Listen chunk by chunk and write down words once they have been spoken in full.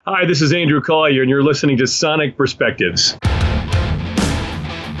Hi, this is Andrew Collier, and you're listening to Sonic Perspectives.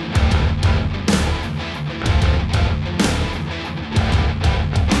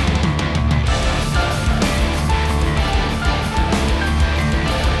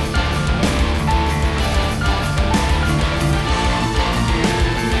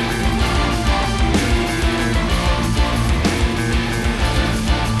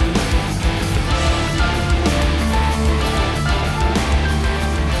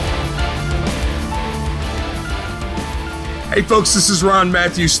 Hey folks, this is Ron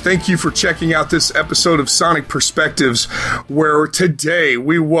Matthews. Thank you for checking out this episode of Sonic Perspectives, where today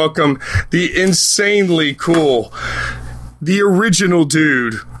we welcome the insanely cool, the original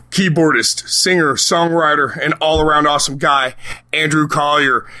dude, keyboardist, singer, songwriter, and all-around awesome guy, Andrew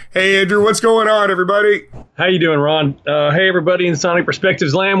Collier. Hey Andrew, what's going on, everybody? How you doing, Ron? Hey, everybody in Sonic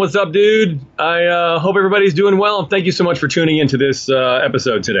Perspectives land. What's up, dude? I hope everybody's doing well, and thank you so much for tuning into this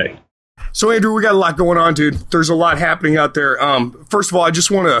episode today. So, Andrew, we got a lot going on, dude. There's a lot happening out there. First of all, I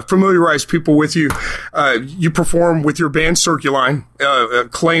just want to familiarize people with you. You perform with your band Circuline,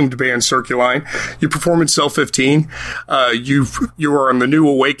 acclaimed band Circuline. You perform in Cell 15. You are on the new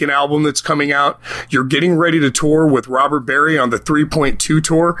Awaken album that's coming out. You're getting ready to tour with Robert Berry on the 3.2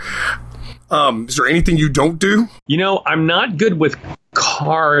 tour. Is there anything you don't do? You know, I'm not good with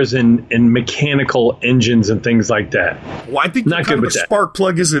cars and mechanical engines and things like that. Well, I think you're kind of a spark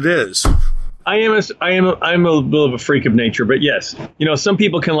plug as it is. I'm a bit of a freak of nature, but yes, you know, some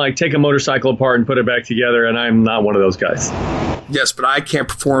people can like take a motorcycle apart and put it back together, and I'm not one of those guys. Yes, but I can't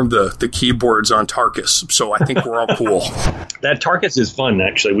perform the keyboards on Tarkus, so I think we're all cool. That Tarkus is fun,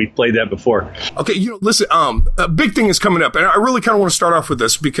 actually. We've played that before. Okay, listen, a big thing is coming up, and I really kind of want to start off with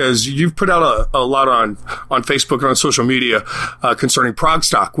this because you've put out a lot on Facebook and on social media concerning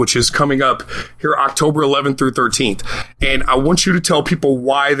Progstock, which is coming up here October 11th through 13th, and I want you to tell people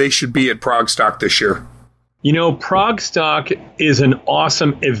why they should be at Progstock this year. You know, Progstock is an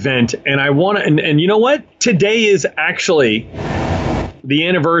awesome event, and I want to, and you know what? Today is actually the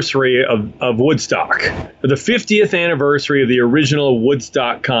anniversary of Woodstock, the 50th anniversary of the original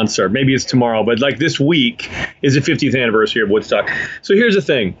Woodstock concert. Maybe it's tomorrow, but like this week is the 50th anniversary of Woodstock. So here's the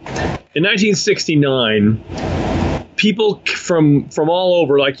thing. In 1969, people from all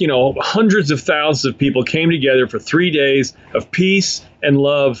over, like, you know, hundreds of thousands of people came together for 3 days of peace and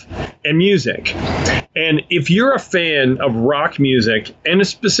love and music. And if you're a fan of rock music, and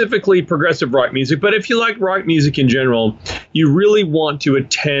specifically progressive rock music, but if you like rock music in general, you really want to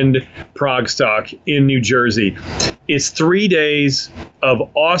attend Progstock in New Jersey. It's 3 days of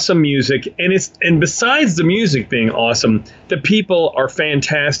awesome music, and besides the music being awesome, the people are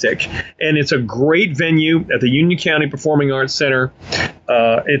fantastic, and it's a great venue at the Union County Performing Arts Center.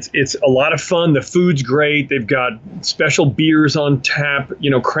 It's a lot of fun. The food's great. They've got special beers on tap, you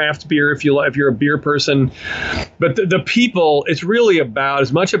know, craft beer if you're a beer person. But the people, it's really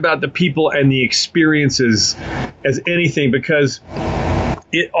as much about the people and the experiences as anything, because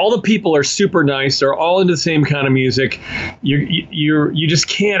all the people are super nice. They're all into the same kind of music. You just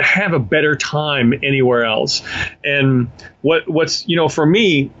can't have a better time anywhere else. And what's, you know, for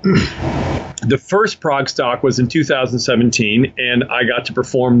me, the first Progstock was in 2017, and I got to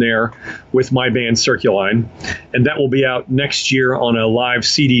perform there with my band Circuline, and that will be out next year on a live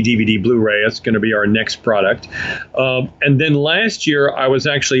CD, DVD, Blu-ray. It's going to be our next product. And then last year, I was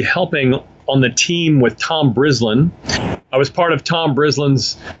actually helping on the team with Tom Brislin. I was part of Tom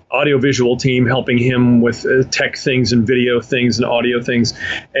Brislin's audiovisual team, helping him with tech things and video things and audio things.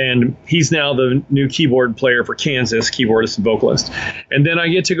 And he's now the new keyboard player for Kansas, keyboardist and vocalist. And then I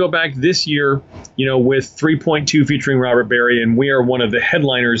get to go back this year, you know, with 3.2 featuring Robert Berry, and we are one of the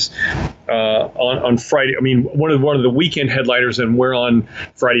headliners on Friday. I mean, one of the weekend headliners, and we're on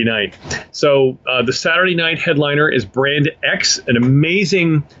Friday night. So the Saturday night headliner is Brand X, an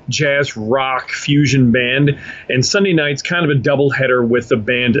amazing jazz rock fusion band, and Sunday night's kind of a doubleheader with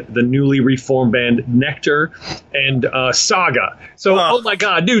the newly reformed band Nectar and Saga. So, oh my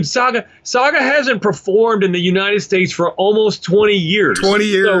God, dude, Saga hasn't performed in the United States for almost 20 years. 20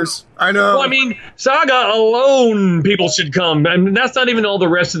 years. So, I know. Well, I mean, Saga alone, people should come. I mean, that's not even all the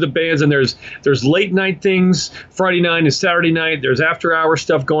rest of the bands. And there's late night things, Friday night and Saturday night. There's after hour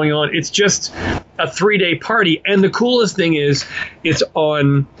stuff going on. It's just a 3-day party. And the coolest thing is it's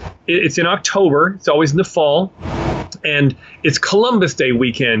in October. It's always in the fall. And it's Columbus Day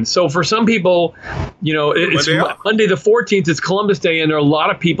weekend. So for some people, you know, it's Monday the 14th, it's Columbus Day, and there are a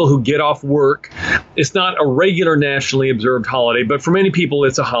lot of people who get off work. It's not a regular nationally observed holiday, but for many people,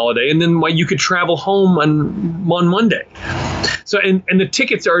 it's a holiday. And then you could travel home on Monday. So, and the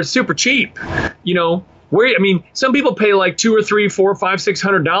tickets are super cheap, you know. I mean, some people pay like $200 or $300, $400,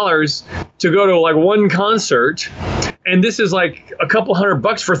 $500, $600 to go to like one concert. And this is like a couple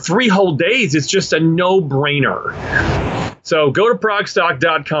 $100 for 3 whole days. It's just a no-brainer. So go to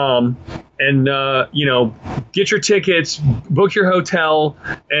progstock.com and, get your tickets, book your hotel,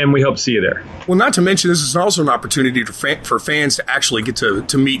 and we hope to see you there. Well, not to mention, this is also an opportunity for fans to actually get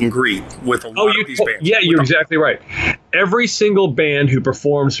to meet and greet with a lot of these bands. Yeah, you're exactly right. Every single band who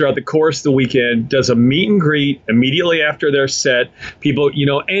performs throughout the course of the weekend does a meet and greet immediately after their set. People,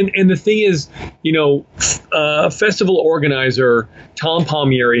 and the thing is, festival organizer Tom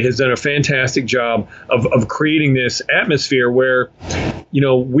Palmieri has done a fantastic job of creating this atmosphere where,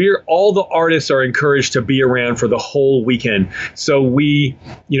 all the artists are encouraged to be around for the whole weekend. So we,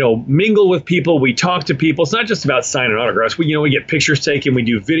 mingle with people, we talk to people. It's not just about signing autographs. We get pictures taken, we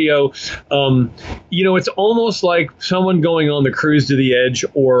do video. It's almost like someone going on the Cruise to the Edge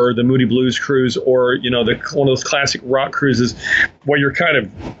or the Moody Blues cruise or, one of those classic rock cruises where you're kind of,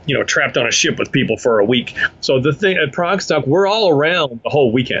 trapped on a ship with people for a week. So the thing at Progstock, we're all around the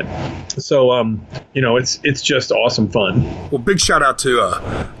whole weekend. So, it's just awesome fun. Well, big shout out to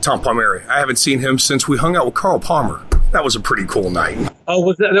Tom Palmieri. I haven't seen him since we hung out with Carl Palmer. That was a pretty cool night. Oh,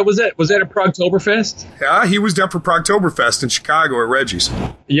 was that at Progtoberfest? Yeah, he was down for Progtoberfest in Chicago at Reggie's.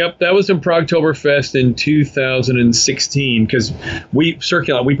 Yep, that was in Progtoberfest in 2016 because we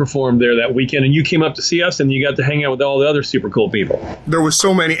performed there that weekend, and you came up to see us, and you got to hang out with all the other super cool people. There was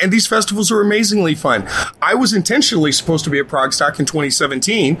so many, and these festivals are amazingly fun. I was intentionally supposed to be at Progstock in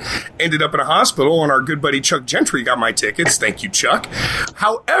 2017, ended up in a hospital, and our good buddy Chuck Gentry got my tickets. Thank you, Chuck.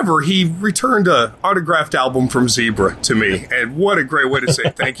 However, he returned an autographed album from Zebra to me, and what a great way to say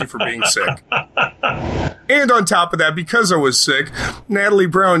thank you for being sick. And on top of that, because I was sick, Natalie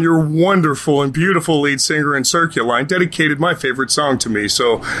Brown, your wonderful and beautiful lead singer in Circuline, dedicated my favorite song to me.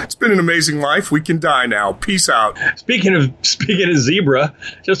 So it's been an amazing life. We can die now. Peace out. Speaking of Zebra,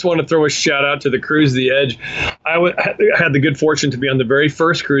 just want to throw a shout out to the Cruise to the Edge. I had the good fortune to be on the very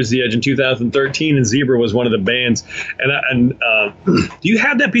first Cruise to the Edge in 2013, and Zebra was one of the bands. And do you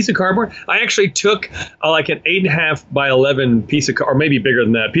have that piece of cardboard? I actually took like an 8.5 by 11 piece of, or maybe bigger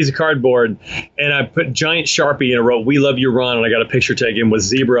than that, piece of cardboard, and I put giant Sharpie and I wrote "We love you, Ron," and I got a picture taken with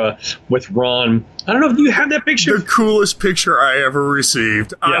Zebra with Ron. I don't know if you have that picture. The coolest picture I ever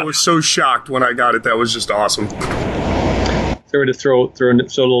received. Yeah. I was so shocked when I got it. That was just awesome. So we're to throw a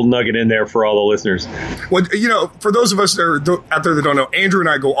little nugget in there for all the listeners. Well, for those of us that are out there that don't know, Andrew and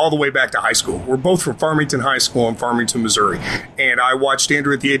I go all the way back to high school. We're both from Farmington High School in Farmington, Missouri. And I watched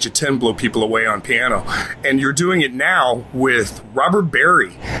Andrew at the age of 10 blow people away on piano. And you're doing it now with Robert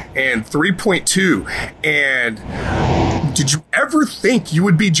Berry and 3.2. And did you ever think you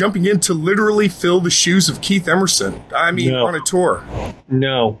would be jumping in to literally fill the shoes of Keith Emerson? I mean, no. On a tour.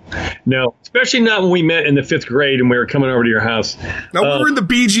 No. Especially not when we met in the 5th grade and we were coming over to your house. No, we were in the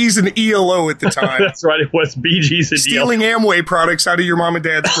Bee Gees and ELO at the time. That's right. It was Bee Gees and stealing ELO. Amway products out of your mom and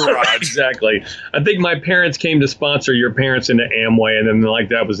dad's garage. Exactly. I think my parents came to sponsor your parents into Amway, and then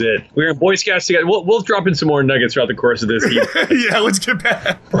that was it. We were in Boy Scouts together. We'll drop in some more nuggets throughout the course of this. Yeah, let's get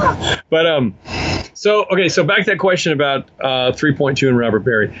back. But so back to that question about 3.2 and Robert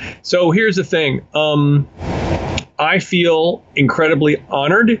Berry. So here's the thing. I feel incredibly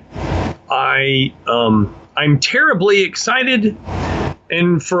honored. I'm terribly excited,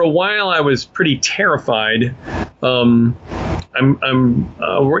 and for a while I was pretty terrified.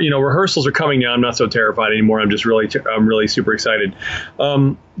 Rehearsals are coming now. I'm not so terrified anymore. I'm really super excited.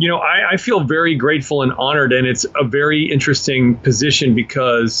 I feel very grateful and honored, and it's a very interesting position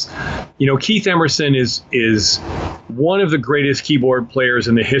because, Keith Emerson is one of the greatest keyboard players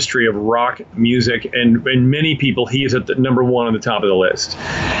in the history of rock music, and many people, he is at the number one on the top of the list.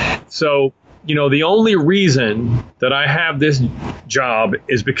 So, the only reason that I have this job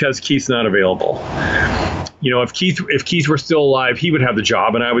is because Keith's not available. If Keith were still alive, he would have the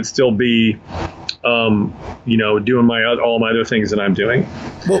job, and I would still be, doing all my other things that I'm doing.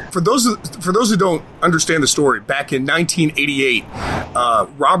 Well, for those who don't understand the story, back in 1988,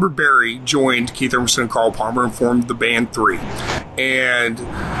 Robert Berry joined Keith Emerson and Carl Palmer and formed the band 3. And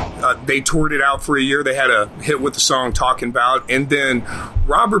they toured it out for a year. They had a hit with the song Talking About. And then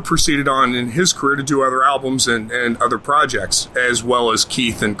Robert proceeded on in his career to do other albums and other projects, as well as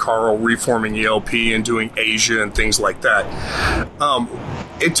Keith and Carl reforming ELP and doing Asia and things like that.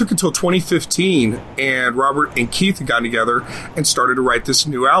 It took until 2015, and Robert and Keith had gotten together and started to write this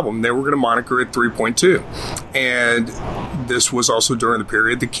new album. They were going to moniker it 3.2. And this was also during the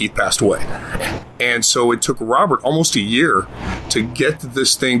period that Keith passed away. And so it took Robert almost a year to get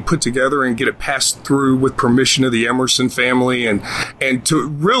this thing put together and get it passed through with permission of the Emerson family, and to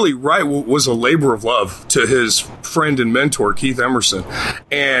really write what was a labor of love to his friend and mentor, Keith Emerson.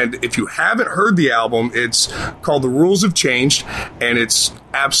 And if you haven't heard the album, it's called The Rules Have Changed, and it's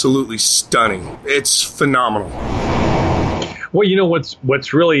absolutely stunning. It's phenomenal. Well, you know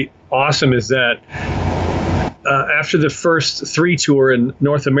what's really awesome is that after the first 3 tour in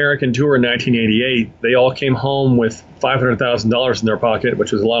North American tour in 1988, they all came home with $500,000 in their pocket,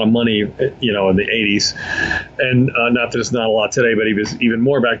 which was a lot of money, in the 80s. And not that it's not a lot today, but it was even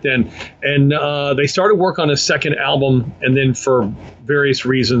more back then. And they started work on a second album, and then for various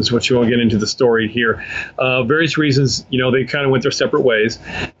reasons, which we won't get into the story here, various reasons, they kind of went their separate ways.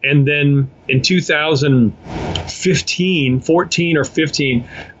 And then in 14 or 15,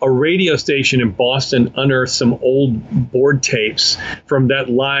 a radio station in Boston unearthed some old board tapes from that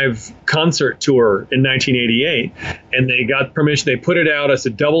live concert tour in 1988. And they got permission. They put it out as a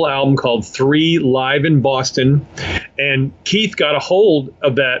double album called 3 Live in Boston. And Keith got a hold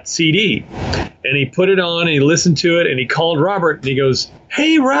of that CD. And he put it on, and he listened to it, and he called Robert, and he goes,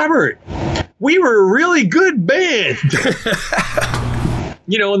 "Hey, Robert, we were a really good band."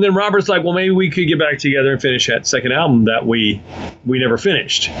 And then Robert's like, well, maybe we could get back together and finish that second album that we never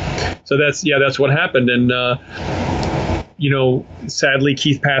finished. So that's what happened. And, sadly,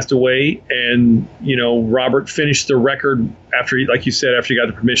 Keith passed away, and, Robert finished the record after, like you said, after he got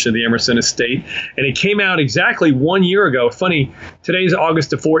the permission of the Emerson estate. And it came out exactly 1 year ago. Funny, today's August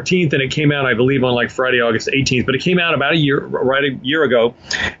the 14th, and it came out, I believe, on like Friday, August 18th. But it came out about a year ago.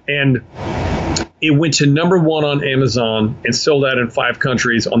 And it went to number 1 on Amazon and sold out in 5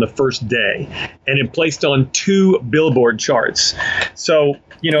 countries on the first day. And it placed on 2 Billboard charts. So,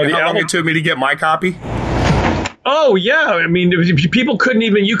 how long it took me to get my copy? Oh, yeah. I mean, people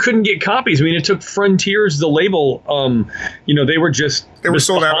you couldn't get copies. I mean, it took Frontiers, the label, they were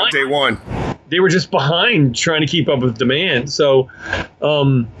sold out on day one. They were just behind trying to keep up with demand. So,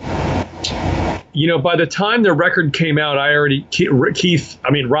 by the time the record came out,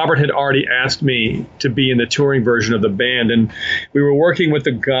 Robert had already asked me to be in the touring version of the band. And we were working with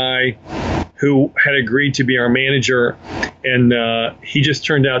a guy who had agreed to be our manager. And he just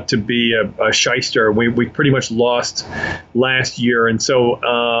turned out to be a shyster. We pretty much lost last year. And so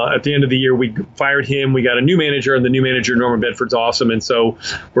at the end of the year, we fired him. We got a new manager, and the new manager, Norman Bedford's awesome. And so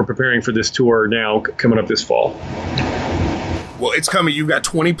we're preparing for this tour now coming up this fall. Well, it's coming. You've got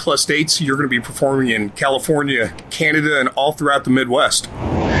 20 plus dates. You're going to be performing in California, Canada, and all throughout the Midwest.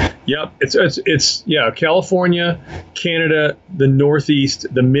 Yep. It's California, Canada, the Northeast,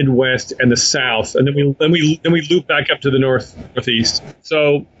 the Midwest, and the South. And then we loop back up to the Northeast.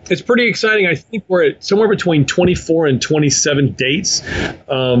 So it's pretty exciting. I think we're at somewhere between 24 and 27 dates.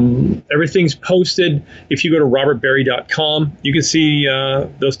 Everything's posted. If you go to robertberry.com, you can see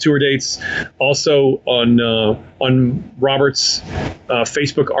those tour dates. Also on Robert's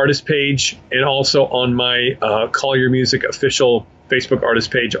Facebook artist page, and also on my Call Your Music official Facebook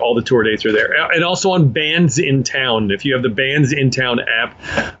artist page. All the tour dates are there, and also on Bands in Town. If you have the Bands in Town app,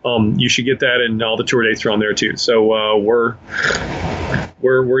 you should get that, and all the tour dates are on there too. So we're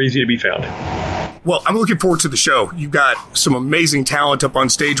easy to be found. Well, I'm looking forward to the show. You've got some amazing talent up on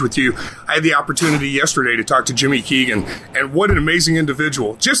stage with you. I had the opportunity yesterday to talk to Jimmy Keegan, and what an amazing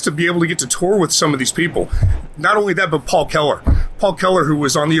individual. Just to be able to get to tour with some of these people. Not only that, but Paul Keller. Paul Keller, who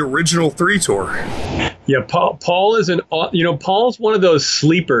was on the original 3 tour. Yeah, Paul is Paul's one of those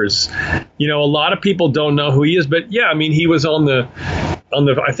sleepers. A lot of people don't know who he is, but yeah, I mean, he was on the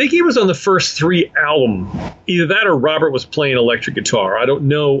I think he was on the first 3 album. Either that or Robert was playing electric guitar. I don't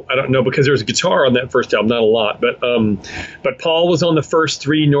know because there was a guitar on that first album, not a lot. But Paul was on the first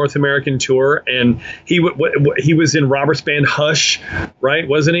 3 North American tour, and he was in Robert's band Hush, right?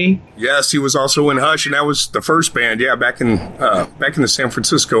 Wasn't he? Yes, he was also in Hush, and that was the first band. Yeah, back in the San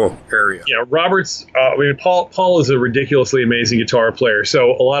Francisco area. Yeah, Robert's. Paul is a ridiculously amazing guitar player.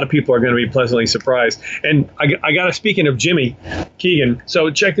 So a lot of people are going to be pleasantly surprised. And I got to, speaking of Jimmy Keegan.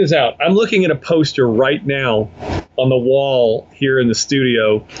 So check this out. I'm looking at a poster right now on the wall here in the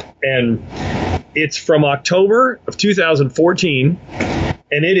studio, and it's from October of 2014,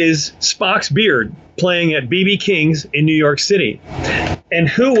 and it is Spock's Beard playing at B.B. King's in New York City. And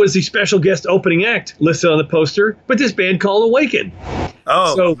who was the special guest opening act listed on the poster but this band called Awaken?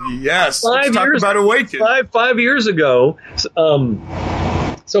 Oh, so yes. Let's talk about Awaken. 5 years ago.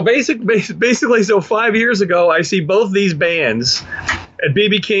 So basically, 5 years ago, I see both these bands at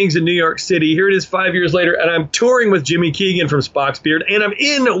B.B. King's in New York City. Here it is 5 years later, and I'm touring with Jimmy Keegan from Spock's Beard, and I'm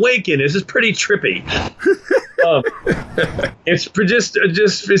in Awaken. This is pretty trippy. It's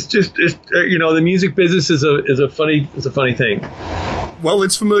the music business is a funny thing. Well,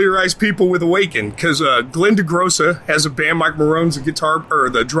 let's familiarize people with Awaken, because Glenn DeGrossa has a band. Mike Marone's the guitar or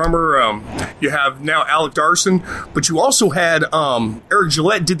the drummer. You have now Alec Darson, but you also had Eric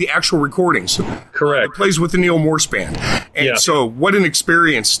Gillette did the actual recordings. Correct. Plays with the Neil Morse band, and so what an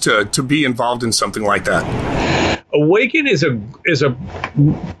experience to be involved in something like that. Awaken is a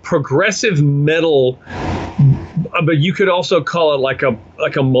progressive metal, but you could also call it like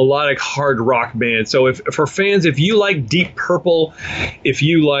a melodic hard rock band. So for fans, if you like Deep Purple, if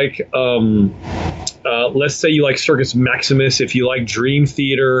you like let's say you like Circus Maximus, if you like Dream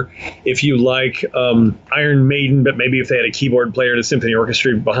Theater, if you like Iron Maiden, but maybe if they had a keyboard player and a symphony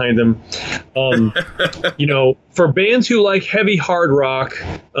orchestra behind them, for bands who like heavy hard rock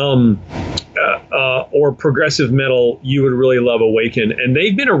or progressive metal, you would really love Awaken. And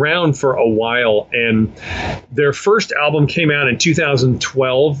they've been around for a while, and their first album came out in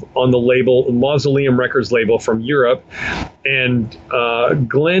 2012 on the label Mausoleum Records label from Europe. And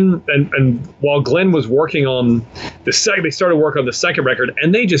Glenn, and while Glenn was working on they started work on the second record,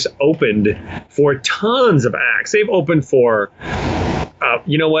 and they just opened for tons of acts. They've opened for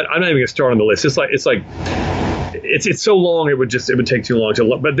you know what? I'm not even gonna start on the list. It's so long it would take too long to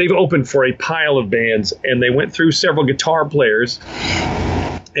look. But they've opened for a pile of bands, and they went through several guitar players.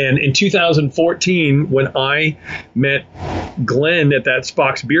 And in 2014, when I met Glenn at that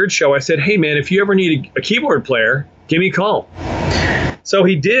Spock's Beard show, I said, "Hey man, if you ever need a keyboard player, give me a call." So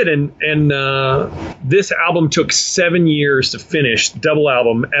he did, and this album took 7 years to finish. Double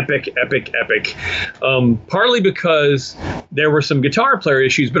album, epic. Partly because there were some guitar player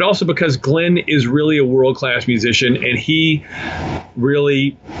issues, but also because Glenn is really a world-class musician, and he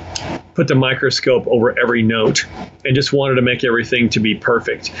really put the microscope over every note and just wanted to make everything to be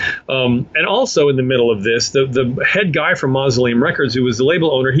perfect. And also in the middle of this, the head guy from Mausoleum Records, who was the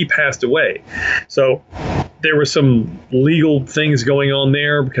label owner, he passed away. So there were some legal things going on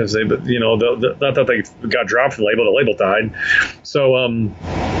there because they, not that they got dropped from the label died. So,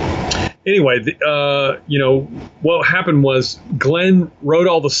 anyway, what happened was Glenn wrote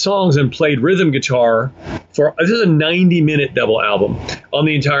all the songs and played rhythm guitar for, this is a 90-minute double album on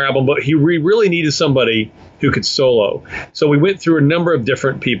the entire album, but he really needed somebody who could solo. So we went through a number of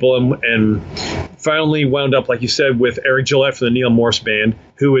different people and finally wound up, like you said, with Eric Gillette from the Neil Morse Band,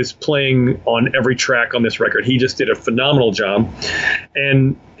 who is playing on every track on this record. He just did a phenomenal job.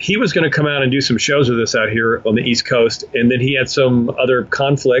 And he was going to come out and do some shows with us out here on the East Coast. And then he had some other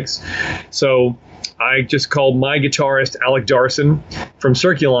conflicts. So I just called my guitarist, Alec Darson from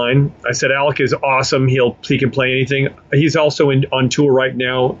Circuline. I said, Alec is awesome. He can play anything. He's also on tour right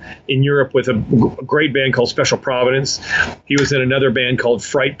now in Europe with a great band called Special Providence. He was in another band called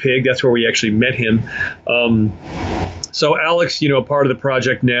Fright Pig. That's where we actually met him. So Alex, a part of the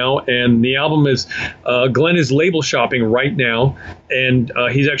project now, and the album is, Glenn is label shopping right now, and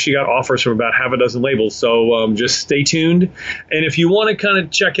he's actually got offers from about half a dozen labels. So just stay tuned. And if you want to kind of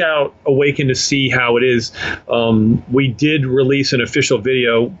check out Awaken to see how it is, we did release an official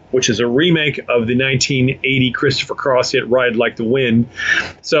video, which is a remake of the 1980 Christopher Cross hit Ride Like the Wind.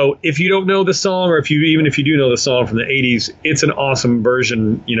 So if you don't know the song, or if you do know the song from the 80s, it's an awesome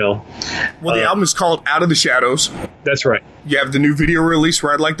version, Well, the album is called Out of the Shadows. That's right. You have the new video release,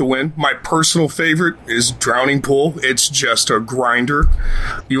 Ride Like the Wind. My personal favorite is Drowning Pool. It's just a grinder.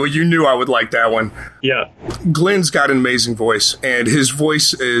 You knew I would like that one. Yeah. Glenn's got an amazing voice, and his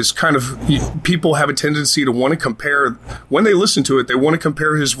voice is kind of, people have a tendency to want to compare, when they listen to it, they want to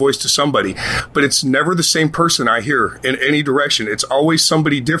compare his voice to somebody, but it's never the same person I hear in any direction. It's always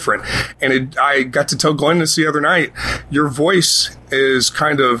somebody different. And I got to tell Glenn this the other night, your voice is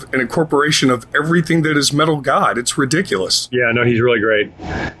kind of an incorporation of everything that is metal god. It's ridiculous. Yeah, no, he's really great.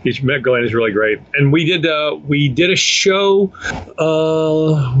 Glenn is really great. And we did a show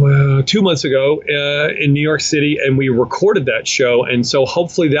 2 months ago in New York City, and we recorded that show. And so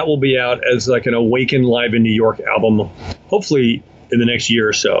hopefully that will be out as like an Awaken Live in New York album, hopefully in the next year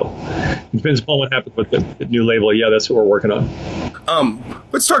or so. It depends upon what happens with the new label. Yeah, that's what we're working on.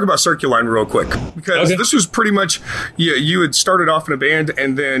 Let's talk about Circuline real quick, because this was pretty much, you had started off in a band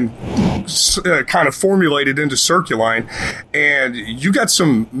and then kind of formulated into Circuline, and you got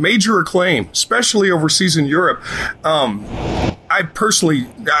some major acclaim, especially overseas in Europe. I personally,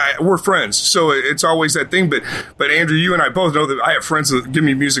 we're friends, so it's always that thing. But Andrew, you and I both know that I have friends that give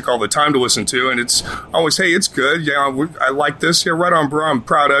me music all the time to listen to, and it's always, hey, it's good. Yeah, I like this. Yeah, right on, bro. I'm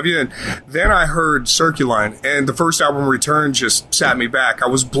proud of you. And then I heard Circuline, and the first album, Return, just sat me back. I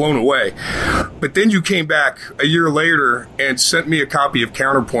was blown away. But then you came back a year later and sent me a copy of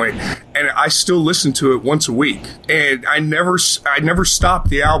Counterpoint, and I still listen to it once a week. And I never stopped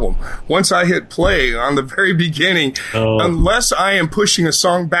the album. Once I hit play on the very beginning, unless I am pushing a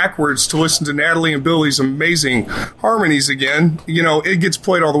song backwards to listen to Natalie and Billy's amazing harmonies again, it gets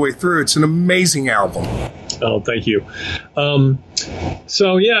played all the way through. It's an amazing album. Oh, thank you.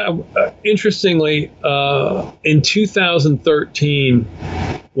 So, interestingly, in 2013,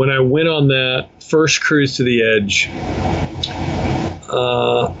 when I went on that first cruise to the Edge,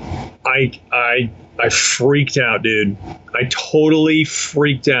 I freaked out, dude. I totally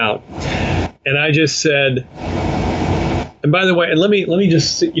freaked out. And I just said, and by the way, and let me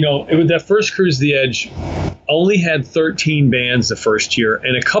just, it was that first cruise to the Edge, only had 13 bands the first year,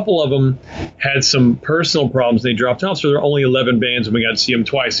 and a couple of them had some personal problems. They dropped off, so there were only 11 bands, and we got to see them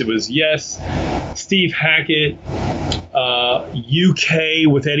twice. It was Yes, Steve Hackett, UK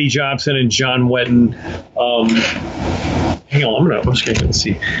with Eddie Jobson and John Wetton. Hang on, let's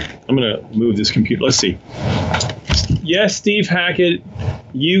see. I'm gonna move this computer. Let's see. Yes, Steve Hackett,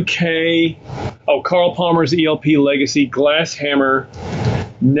 UK. Oh, Carl Palmer's ELP Legacy, Glass Hammer,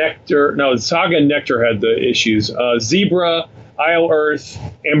 Nectar. No, Saga and Nectar had the issues. Zebra, Isle Earth,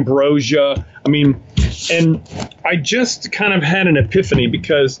 Ambrosia. And I just kind of had an epiphany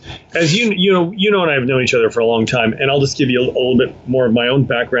because, as you know, and I have known each other for a long time, and I'll just give you a little bit more of my own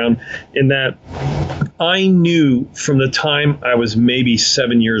background in that I knew from the time I was maybe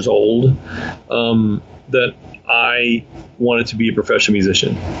 7 years old that I wanted to be a professional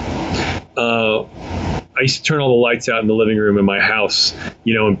musician. I used to turn all the lights out in the living room in my house,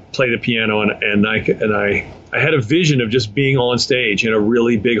 and play the piano, and I had a vision of just being on stage in a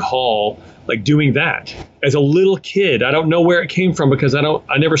really big hall, like doing that as a little kid. I don't know where it came from because I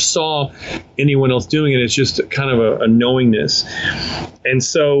never saw anyone else doing it. It's just kind of a knowingness. And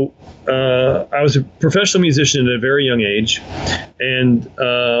so I was a professional musician at a very young age, and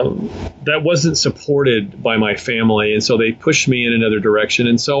that wasn't supported by my family. And so they pushed me in another direction.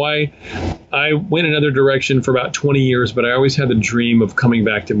 And so I went another direction for about 20 years, but I always had the dream of coming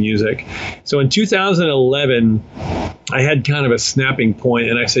back to music. So in 2011, I had kind of a snapping point,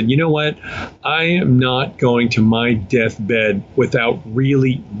 and I said, you know what? I am not going to my deathbed without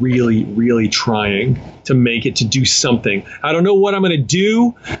really, really, really trying to make it, to do something. I don't know what I'm going to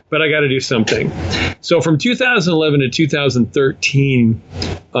do, but I got to do something. So from 2011 to 2013,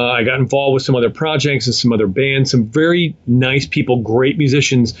 I got involved with some other projects and some other bands, some very nice people, great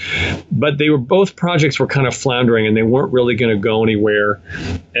musicians, but both projects were kind of floundering and they weren't really going to go anywhere.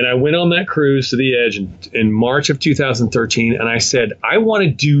 And I went on that cruise to the Edge in March of 2013, and I said, I want to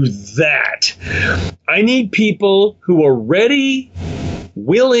do that. I need people who are ready,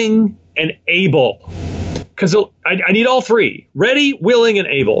 willing, and able. Because I need all three: ready, willing, and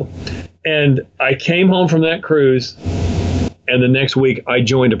able. And I came home from that cruise, and the next week I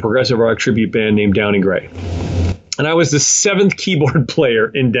joined a progressive rock tribute band named Downing Gray. And I was the 7th keyboard player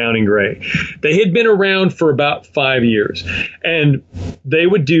in Downing Gray. They had been around for about 5 years, and they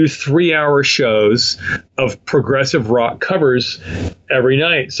would do 3-hour shows of progressive rock covers every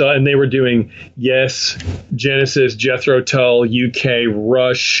night. And they were doing Yes, Genesis, Jethro Tull, UK,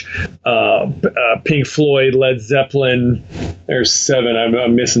 Rush, Pink Floyd, Led Zeppelin. There's 7.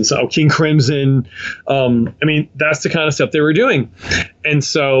 I'm missing some. King Crimson. That's the kind of stuff they were doing. And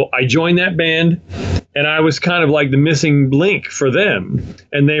so I joined that band, and I was kind of like the missing link for them.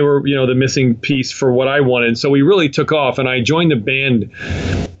 And they were, the missing piece for what I wanted. So we really took off, and I joined the band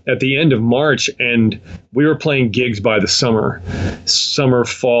at the end of March, and we were playing gigs by the summer,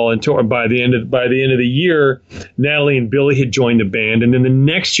 fall, and by the end of the year, Natalie and Billy had joined the band. And then the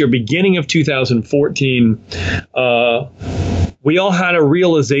next year, beginning of 2014, we all had a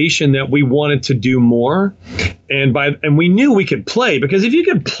realization that we wanted to do more. And we knew we could play, because if you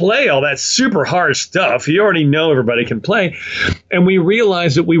could play all that super hard stuff, you already know everybody can play. And we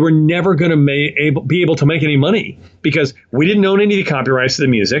realized that we were never going to be able to make any money, because we didn't own any of the copyrights to the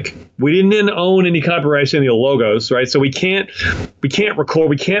music. We didn't own any copyrights to any of the logos, right? So we can't record,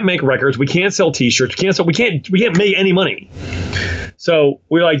 we can't make records, we can't sell T-shirts, we can't make any money. So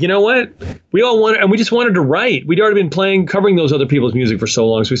we were like, you know what? We just wanted to write. We'd already been covering those other people's music for so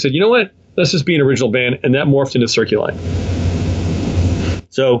long. So we said, you know what? Let's just be an original band, and that morphed into Circuline.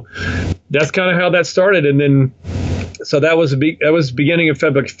 So that's kind of how that started, and then that was beginning of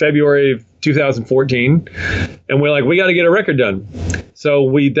February of 2014, and we're like, we got to get a record done. So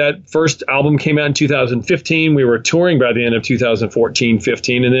that first album came out in 2015. We were touring by the end of 2014,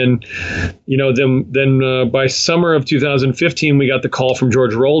 15, and then by summer of 2015, we got the call from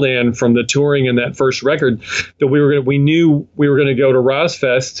George Roldan from the touring and that first record that we knew we were going to go to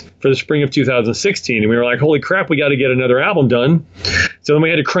Rozfest for the spring of 2016, and we were like, holy crap, we got to get another album done. So then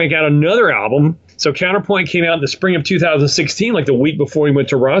we had to crank out another album. So Counterpoint came out in the spring of 2016, like the week before we went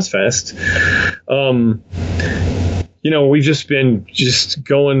to Rozfest. We've just been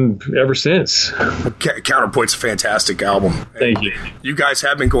going ever since. Counterpoint's a fantastic album. Thank you. You guys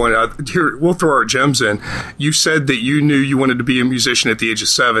have been going out here. We'll throw our gems in. You said that you knew you wanted to be a musician at the age of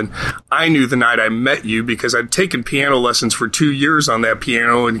 7. I knew the night I met you because I'd taken piano lessons for 2 years on that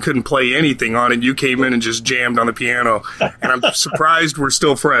piano and couldn't play anything on it. You came in and just jammed on the piano. And I'm surprised we're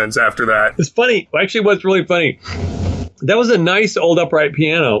still friends after that. It's funny. Actually, what's really funny, that was a nice old upright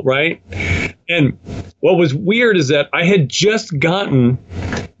piano, right? And what was weird is that I had just gotten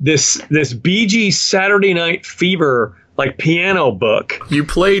this Bee Gees Saturday Night Fever like piano book. You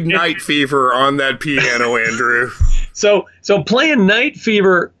played Night Fever on that piano, Andrew. So playing Night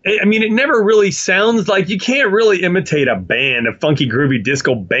Fever, I mean, it never really sounds like, you can't really imitate a funky groovy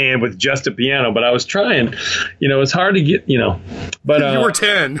disco band with just a piano, but I was trying. It's hard to get, but you were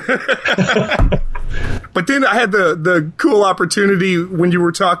 10. But then I had the cool opportunity when you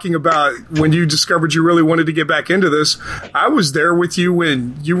were talking about when you discovered you really wanted to get back into this. I was there with you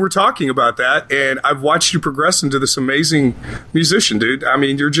when you were talking about that, and I've watched you progress into this amazing musician, dude. I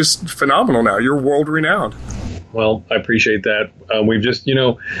mean, you're just phenomenal now. You're world renowned. Well, I appreciate that. We've just,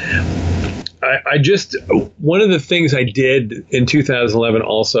 one of the things I did in 2011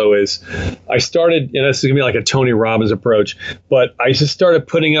 also is I started, this is going to be like a Tony Robbins approach, but I just started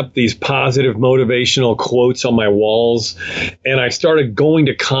putting up these positive motivational quotes on my walls, and I started going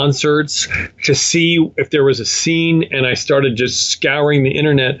to concerts to see if there was a scene, and I started just scouring the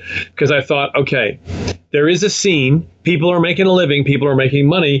internet because I thought, okay, there is a scene. People are making a living. People are making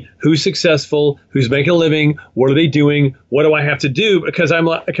money. Who's successful? Who's making a living? What are they doing? What do I have to do? Because I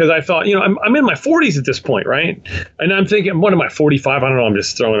thought, I'm in my 40s at this point, right? And I'm thinking, what am I, 45? I don't know. I'm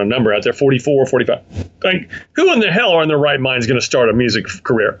just throwing a number out there, 44, 45. Like, who in the hell are in their right mind is going to start a music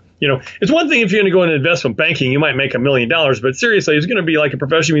career? It's one thing if you're going to go into investment banking, you might make $1 million, but seriously, it's going to be like a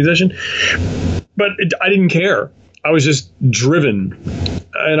professional musician. But I didn't care. I was just driven.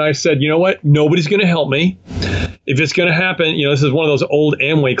 And I said, you know what? Nobody's going to help me. If it's going to happen, this is one of those old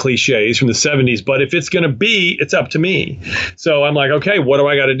Amway cliches from the 70s, but if it's going to be, it's up to me. So I'm like, okay, what do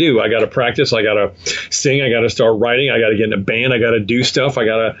I got to do? I got to practice. I got to sing. I got to start writing. I got to get in a band. I got to do stuff. I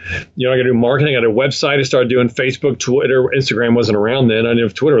got to, I got to do marketing. I got a website. I started doing Facebook, Twitter. Instagram wasn't around then. I didn't know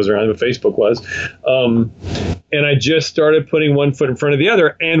if Twitter was around, but Facebook was. And I just started putting one foot in front of the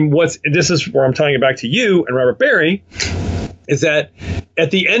other. And this is where I'm tying it back to you and Robert Barry, is that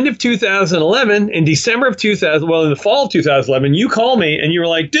at the end of 2011, in December of in the fall of 2011, you called me and you were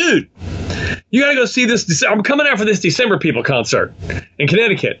like, dude, you got to go see this. I'm coming out for this December People concert in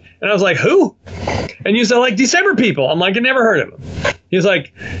Connecticut. And I was like, who? And you said, like, December People. I'm like, I never heard of them. He was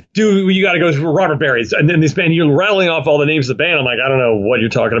like, dude, you got to go to Robert Barry's. And then this band, you're rattling off all the names of the band. I'm like, I don't know what you're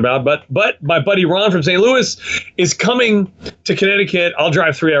talking about. But my buddy Ron from St. Louis is coming to Connecticut. I'll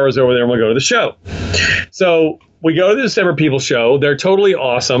drive 3 hours over there and we'll go to the show. So we go to the December People show. They're totally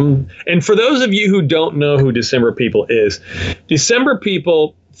awesome. And for those of you who don't know who December People is, December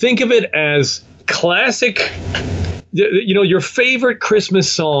People, think of it as classic, your favorite Christmas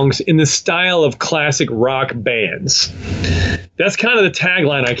songs in the style of classic rock bands. That's kind of the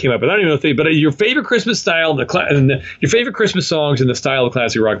tagline I came up with. I don't even know but your favorite Christmas style, your favorite Christmas songs in the style of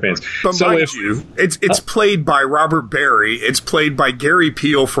classic rock bands. But so mind you, it's played by Robert Barry. It's played by Gary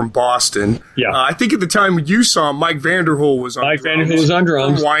Peel from Boston. Yeah. I think at the time you saw him, Mike Vanderhool was on drums. Vanderhool was on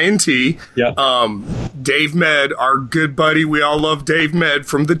drums. From YNT. Yeah. Dave Med, our good buddy. We all love Dave Med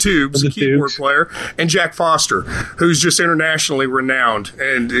from The Tubes, keyboard player. And Jack Foster, who's just internationally renowned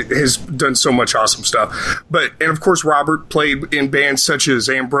and has done so much awesome stuff. And of course, Robert played in bands such as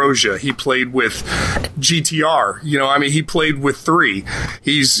Ambrosia. He played with GTR. He played with 3.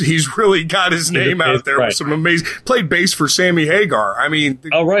 He's really got his name out there with some amazing. Played bass for Sammy Hagar.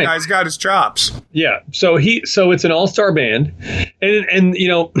 The guy's got his chops. Yeah. So it's an all-star band, and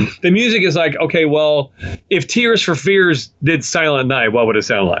the music is like, okay, well, if Tears for Fears did Silent Night, what would it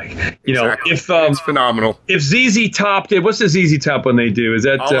sound like? Exactly. If it's phenomenal. If ZZ Top did, what's the ZZ Top when they do? Is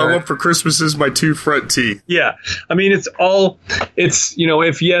that All I Want for Christmas Is My 2 Front Teeth? Yeah.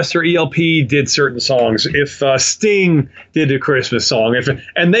 If Yes or ELP did certain songs, if Sting did a Christmas song,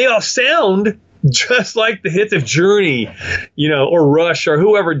 and they all sound just like the hits of Journey, or Rush or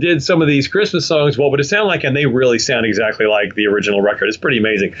whoever did some of these Christmas songs, what would it sound like? And they really sound exactly like the original record. It's pretty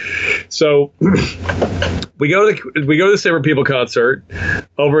amazing. So we go to the Separate People concert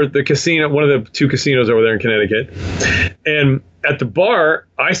over at the casino, one of the two casinos over there in Connecticut. And at the bar,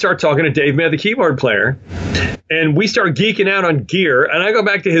 I start talking to Dave Med, the keyboard player, and we start geeking out on gear. And I go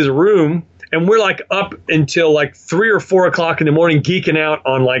back to his room, and we're like up until like 3 or 4 o'clock in the morning, geeking out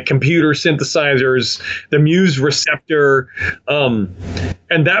on like computer synthesizers, the Muse Receptor.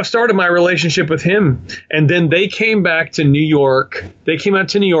 And that started my relationship with him. And then they came back to New York. They came out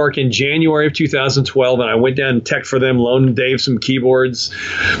to New York in January of 2012. And I went down and tech for them, loaned Dave some keyboards,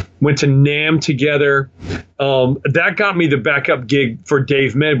 went to NAMM together. That got me the backup gig for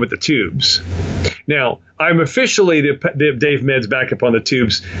Dave Med with the Tubes. Now, I'm officially the Dave Med's backup on the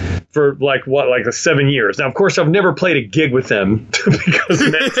Tubes for like 7 years. Now, of course, I've never played a gig with them because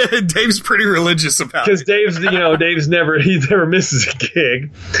Dave's pretty religious about it. Because Dave's never misses a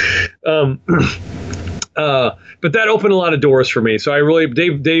gig. But that opened a lot of doors for me. So I really,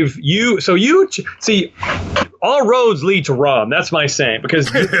 Dave, you see, all roads lead to Rom. That's my saying,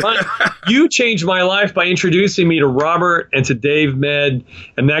 because you changed my life by introducing me to Robert and to Dave Med,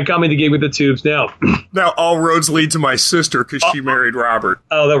 and that got me the gig with the Tubes. Now all roads lead to my sister because she married Robert.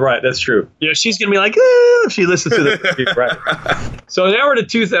 Oh, that's right. That's true. She's gonna be like, if she listens to the right. So now we're to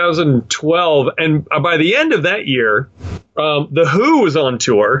 2012, and by the end of that year, the Who was on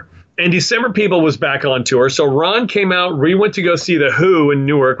tour. And December People was back on tour. So Ron came out. We went to go see the Who in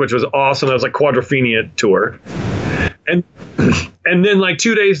Newark, which was awesome. That was like Quadrophenia tour. And then like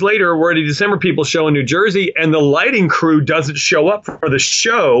 2 days later, we're at a December People show in New Jersey, and the lighting crew doesn't show up for the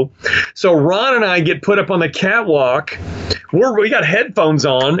show. So Ron and I get put up on the catwalk. We got headphones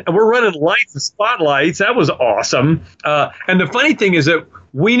on, and we're running lights and spotlights. That was awesome. And the funny thing is that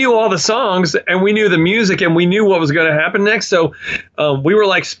we knew all the songs, and we knew the music, and we knew what was going to happen next. So we were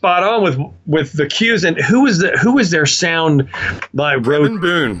like spot on with the cues. And who was their sound by Kevin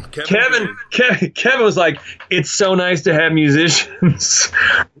Boone. Kevin was like, it's so nice to have musicians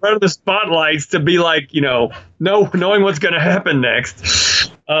running the spotlights to be like, knowing what's going to happen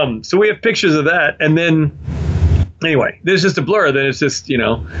next. So we have pictures of that, and then anyway, there's just a blur. Then it's just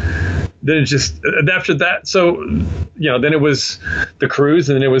Then it just, after that, so, then it was the Cruise,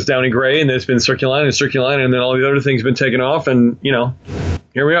 and then it was Down in Gray, and then it's been Circuline, and then all the other things have been taken off, and,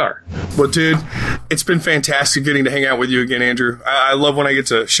 here we are. Well, dude, it's been fantastic getting to hang out with you again, Andrew. I love when I get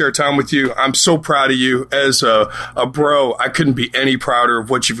to share time with you. I'm so proud of you. As a bro, I couldn't be any prouder of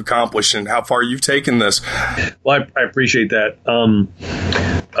what you've accomplished and how far you've taken this. Well, I appreciate that. I'm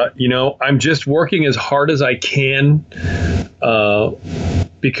just working as hard as I can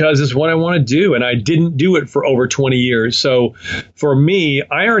because it's what I want to do, and I didn't do it for over 20 years. So for me,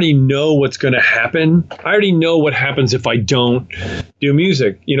 I already know what's going to happen. I already know what happens if I don't do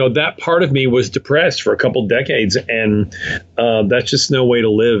music. That part of me was depressed for a couple decades, and that's just no way to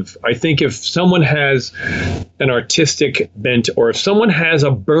live. I think if someone has an artistic bent, or if someone has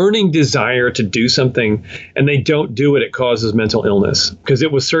a burning desire to do something and they don't do it, it causes mental illness, because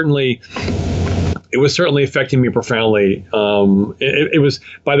it was certainly affecting me profoundly. It was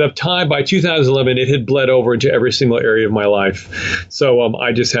by 2011, it had bled over into every single area of my life. So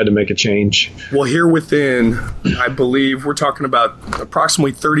I just had to make a change. Well, here within, I believe we're talking about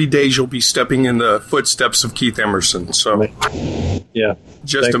approximately 30 days, you'll be stepping in the footsteps of Keith Emerson. So yeah,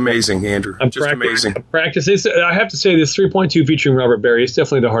 just amazing, Andrew. Just amazing. I have to say, this 3.2 featuring Robert Berry is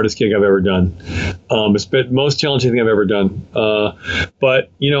definitely the hardest gig I've ever done. It's been the most challenging thing I've ever done. But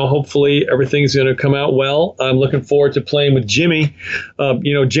hopefully everything's going to come out well. I'm looking forward to playing with Jimmy.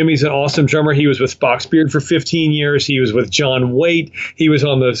 Jimmy's an awesome drummer. He was with Spock's Beard for 15 years. He was with John Waite. He was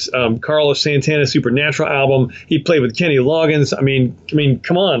on the Carlos Santana Supernatural album. He played with Kenny Loggins. I mean,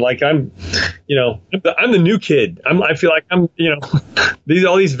 come on. Like I'm the new kid. I feel like I'm,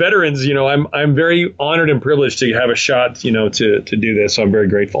 all these veterans, I'm very honored and privileged to have a shot, to do this. So I'm very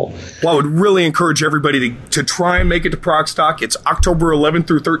grateful. Well, I would really encourage everybody to try and make it to Progstock. It's October 11th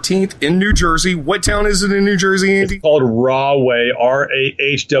through 13th in New Jersey. What town is it in New Jersey, Andy? It's called Rahway,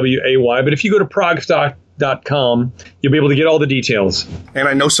 Rahway. But if you go to progstock.com, you'll be able to get all the details. And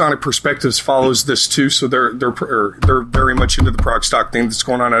I know Sonic Perspectives follows this too, so they're very much into the Progstock thing that's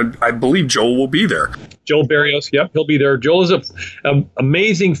going on. I believe Joel will be there. Joel Barrios, yep, he'll be there. Joel is an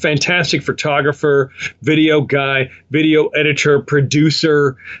amazing, fantastic photographer, video guy, video editor,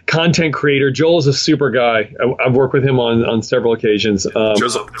 producer, content creator. Joel is a super guy. I've worked with him on several occasions.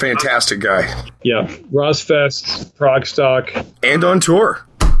 Joel's a fantastic guy. Yeah, Rozfest, Progstock. And on tour.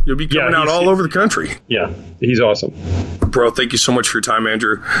 You'll be coming out all over the country. Yeah, he's awesome. Bro, thank you so much for your time,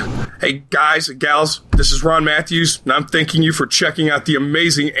 Andrew. Hey, guys and gals, this is Ron Matthews, and I'm thanking you for checking out the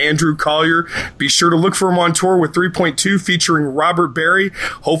amazing Andrew Collier. Be sure to look for him on tour with 3.2 featuring Robert Barry.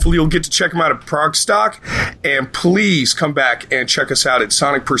 Hopefully you'll get to check him out at Progstock. And please come back and check us out at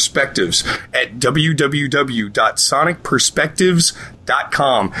Sonic Perspectives at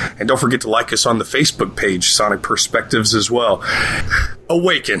www.sonicperspectives.com. And don't forget to like us on the Facebook page, Sonic Perspectives, as well.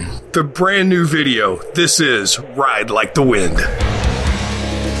 Awaken, the brand new video. This is Ride Like the Wind.